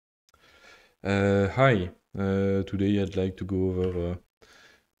Hi. Today I'd like to go over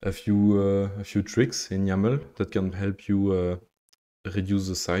a few tricks in YAML that can help you reduce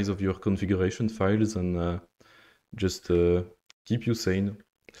the size of your configuration files and just keep you sane.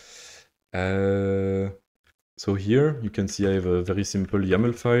 So here you can see I have a very simple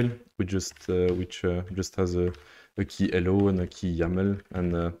YAML file which just has a key hello and a key YAML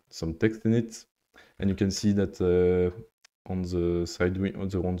and some text in it. And you can see that on the side on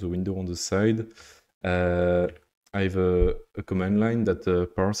the window on the side, I have a command line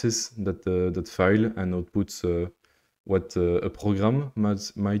that parses that file and outputs what a program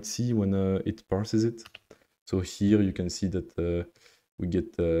might see when it parses it. So here you can see that we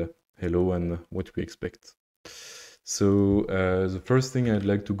get hello and what we expect. So the first thing I'd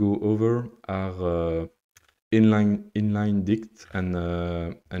like to go over are inline dict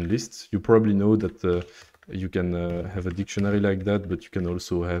and lists. You probably know that you can have a dictionary like that, but you can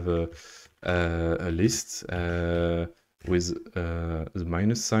also have a list with the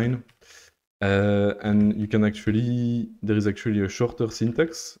minus sign. And you can there is actually a shorter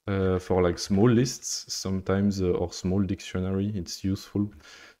syntax for like small lists sometimes or small dictionary. It's useful.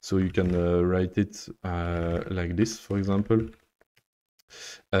 So you can write it like this, for example,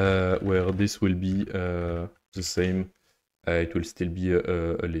 where this will be the same. It will still be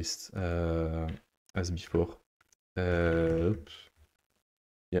a list as before. Oops.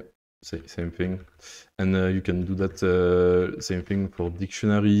 Yeah, same thing. And you can do that same thing for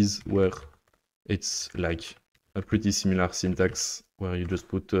dictionaries, where it's like a pretty similar syntax, where you just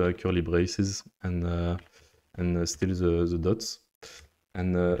put curly braces and still the dots.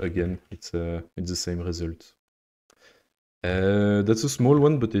 And again, it's the same result. That's a small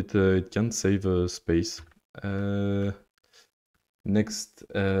one, but it can save space. Next,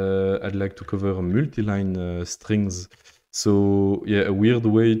 I'd like to cover multiline strings. So yeah, a weird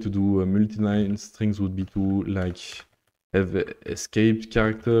way to do multiline strings would be to like have a escaped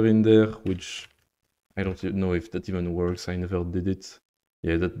character in there, which I don't know if that even works. I never did it.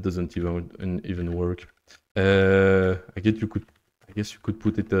 Yeah, that doesn't even work. I guess you could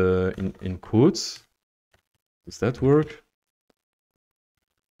put it in quotes. Does that work?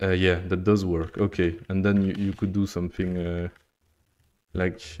 Yeah, that does work. Okay, and then you could do something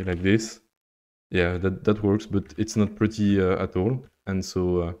like this. Yeah, that works, but it's not pretty at all, and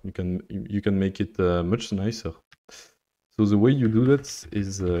so you can make it much nicer. So the way you do that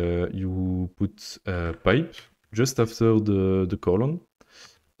is you put a pipe just after the colon,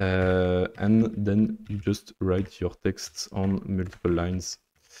 and then you just write your text on multiple lines.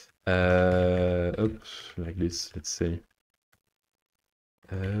 Up like this, let's say.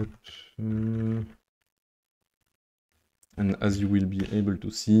 And as you will be able to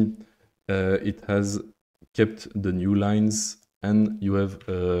see, it has kept the new lines, and you have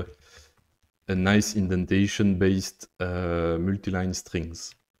a nice indentation-based multi-line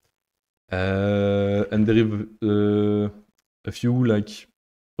strings. And there is a few like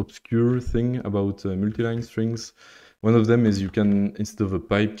obscure thing about multi-line strings. One of them is you can, instead of a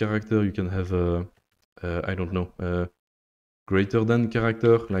pipe character, you can have a I don't know, a greater than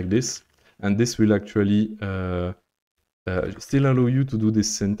character like this, and this will actually still allow you to do this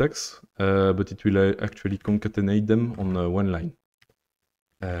syntax, but it will actually concatenate them on one line.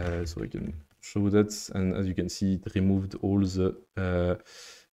 So I can show that, and as you can see, it removed all the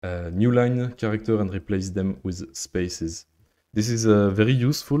new line character and replaced them with spaces. This is very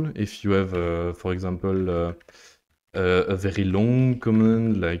useful if you have, for example, a very long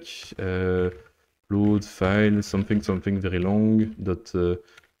command like load file something very long dot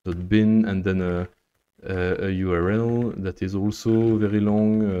bin, and then a URL that is also very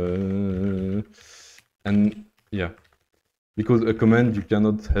long, and yeah, because a command you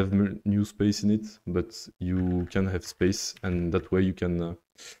cannot have new space in it, but you can have space, and that way you can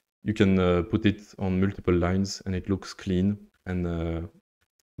put it on multiple lines and it looks clean, and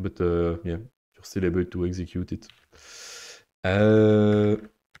but yeah, you're still able to execute it.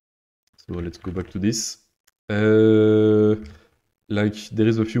 So let's go back to this. Like there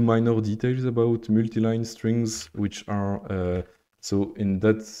is a few minor details about multi-line strings, which are so in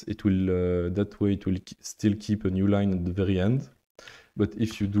that it will that way it will still keep a new line at the very end. But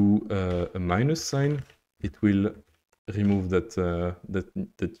if you do a minus sign, it will remove that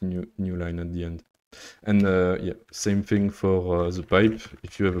new line at the end. And yeah, same thing for the pipe.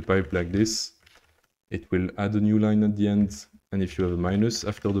 If you have a pipe like this, it will add a new line at the end. And if you have a minus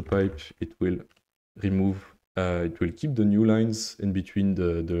after the pipe, it will remove, it will keep the new lines in between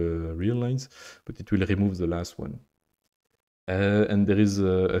the real lines, but it will remove the last one. And there is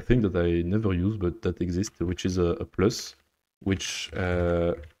a thing that I never use, but that exists, which is a plus, which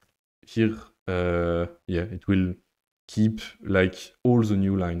here yeah, it will keep like all the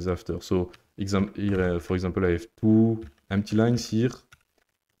new lines after. So here, for example, I have 2 empty lines here.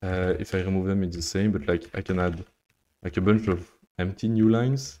 If I remove them, it's the same, but like I can add like a bunch of empty new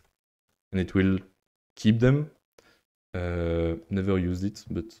lines, and it will keep them. Never used it,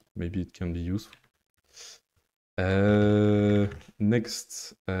 but maybe it can be useful.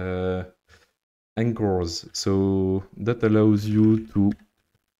 Next, anchors. So that allows you to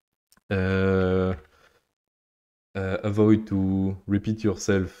avoid to repeat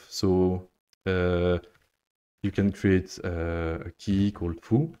yourself. So you can create a key called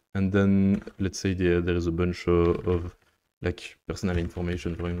foo, and then let's say there is a bunch of like personal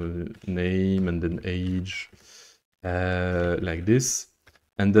information, for example, name and then age, like this.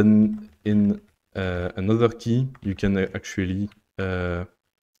 And then in another key, you can actually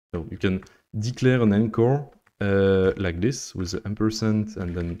you can declare an anchor like this with the ampersand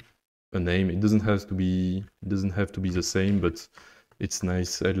and then a name. It doesn't have to be the same, but it's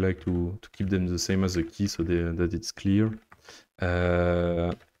nice. I'd like to keep them the same as a key so that it's clear.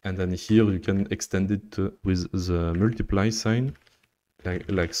 And then here you can extend it with the multiply sign,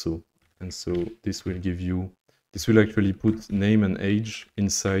 like so. And so this will actually put name and age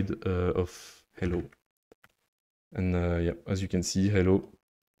inside of hello. And yeah, as you can see, hello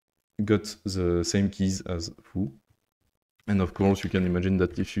got the same keys as foo. And of course, you can imagine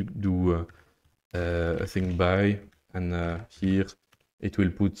that if you do a thing by, and here it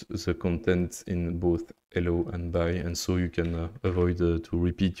will put the content in both hello and by, and so you can avoid to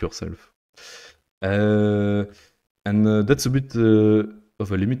repeat yourself. And that's a bit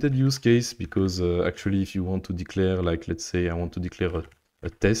of a limited use case, because actually if you want to declare, like let's say I want to declare a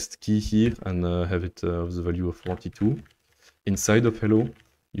test key here and have it of the value of 42 inside of hello,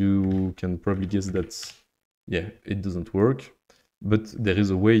 you can probably guess that, yeah, it doesn't work. But there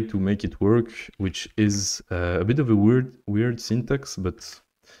is a way to make it work, which is a bit of a weird syntax, but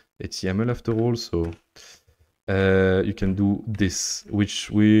it's YAML after all. So you can do this,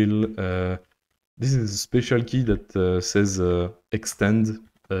 which will this is a special key that says extend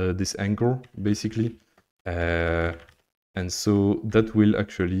this anchor basically, and so that will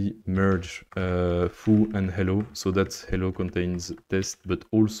actually merge foo and hello, so that hello contains test, but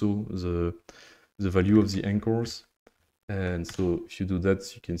also the value of the anchors. And so if you do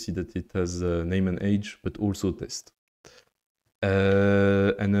that, you can see that it has name and age, but also test.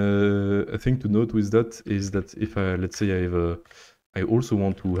 And a thing to note with that is that if let's say I also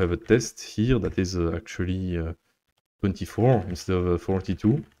want to have a test here that is actually 24 instead of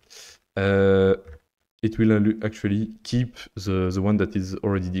 42, it will actually keep the one that is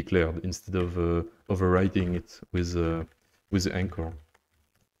already declared instead of overwriting it with the anchor.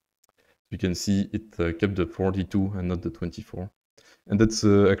 You can see it kept the 42 and not the 24. And that's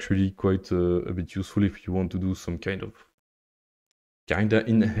actually quite a bit useful if you want to do some kinda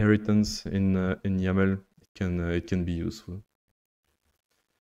inheritance in YAML. It can be useful.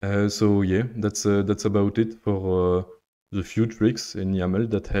 So yeah, that's about it for the few tricks in YAML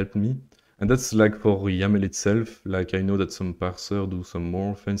that helped me. And that's like for YAML itself. Like I know that some parsers do some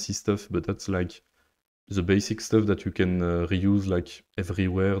more fancy stuff, but that's like the basic stuff that you can reuse like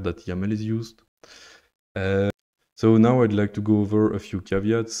everywhere that YAML is used. So now I'd like to go over a few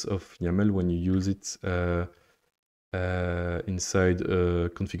caveats of YAML when you use it inside a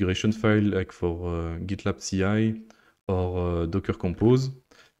configuration file, like for Gitlab CI or Docker Compose.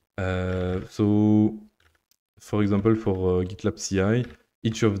 So for example, for GitLab CI,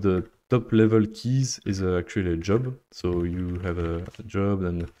 each of the top level keys is actually a job. So you have a job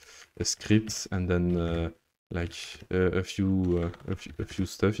and a script, and then like a few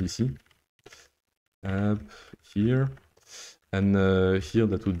stuff ici here, and here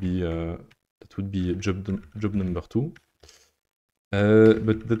that would be job number 2.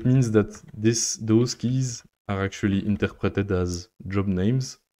 But that means that those keys are actually interpreted as job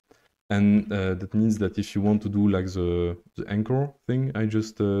names. And that means that if you want to do like the anchor thing I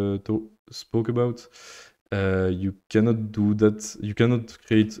just spoke about, you cannot do that. You cannot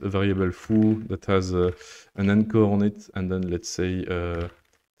create a variable foo that has an anchor on it, and then let's say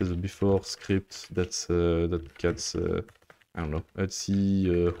there's a before script that gets I don't know, let's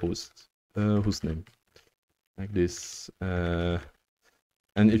see host name like this. And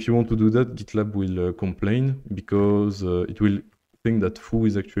if you want to do that, GitLab will complain, because it will think that foo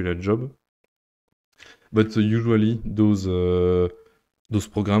is actually a job. But usually those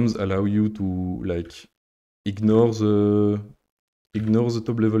programs allow you to like ignore the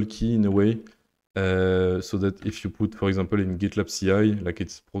top level key in a way, so that if you put, for example, in GitLab CI, like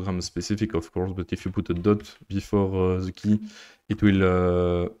it's program specific of course, but if you put a dot before the key, it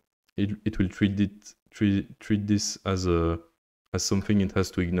will it will treat this as something it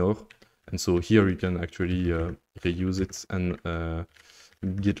has to ignore. And so here you can actually reuse it, and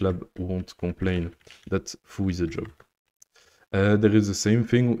GitLab won't complain that foo is a job. There is the same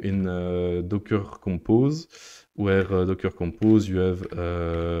thing in Docker Compose, where Docker Compose you have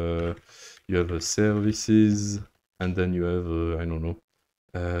services, and then you have I don't know,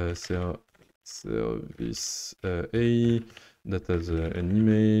 service A that has an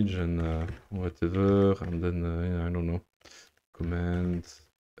image and whatever, and then I don't know, command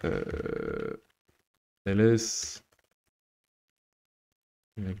ls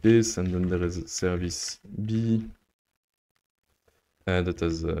like this, and then there is service B that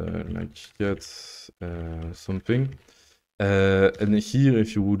has like cat something. And here,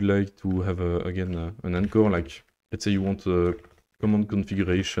 if you would like to have again an anchor, like let's say you want a command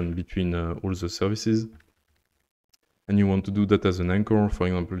configuration between all the services, and you want to do that as an anchor. For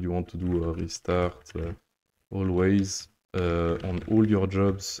example, you want to do a restart always on all your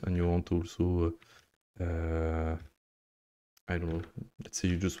jobs, and you want to also I don't know, let's say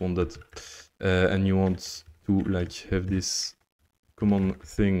you just want that, and you want to like have this command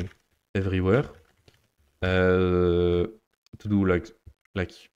thing everywhere to do like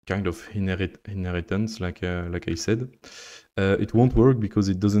kind of inheritance, like I said. It won't work because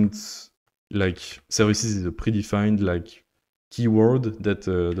it doesn't, like, services is a predefined like keyword that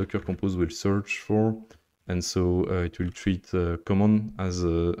Docker Compose will search for, and so it will treat command as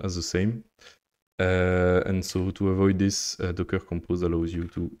the same. And so to avoid this, Docker Compose allows you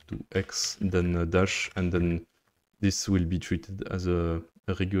to X, then dash, and then this will be treated as a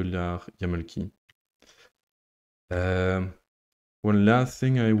regular YAML key. One last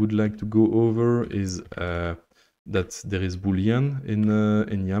thing I would like to go over is that there is Boolean in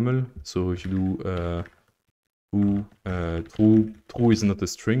YAML. So if you do true is not a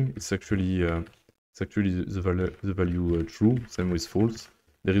string. It's actually the value true. Same with false.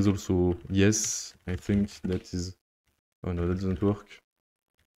 There is also yes. I think that is. Oh no, that doesn't work.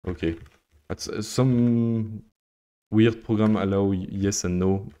 Okay, some weird program allow yes and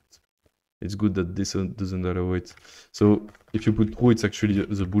no. It's good that this doesn't allow it. So if you put true, it's actually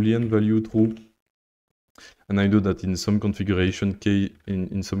the Boolean value true. And I know that in some configuration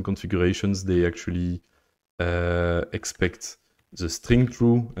in some configurations they actually expect the string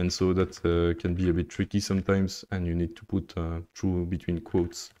true, and so that can be a bit tricky sometimes, and you need to put true between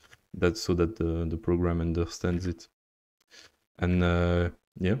quotes, so that the program understands it. And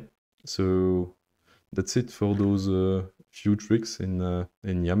yeah, so that's it for those few tricks in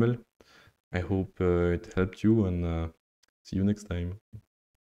YAML. I hope it helped you, and see you next time.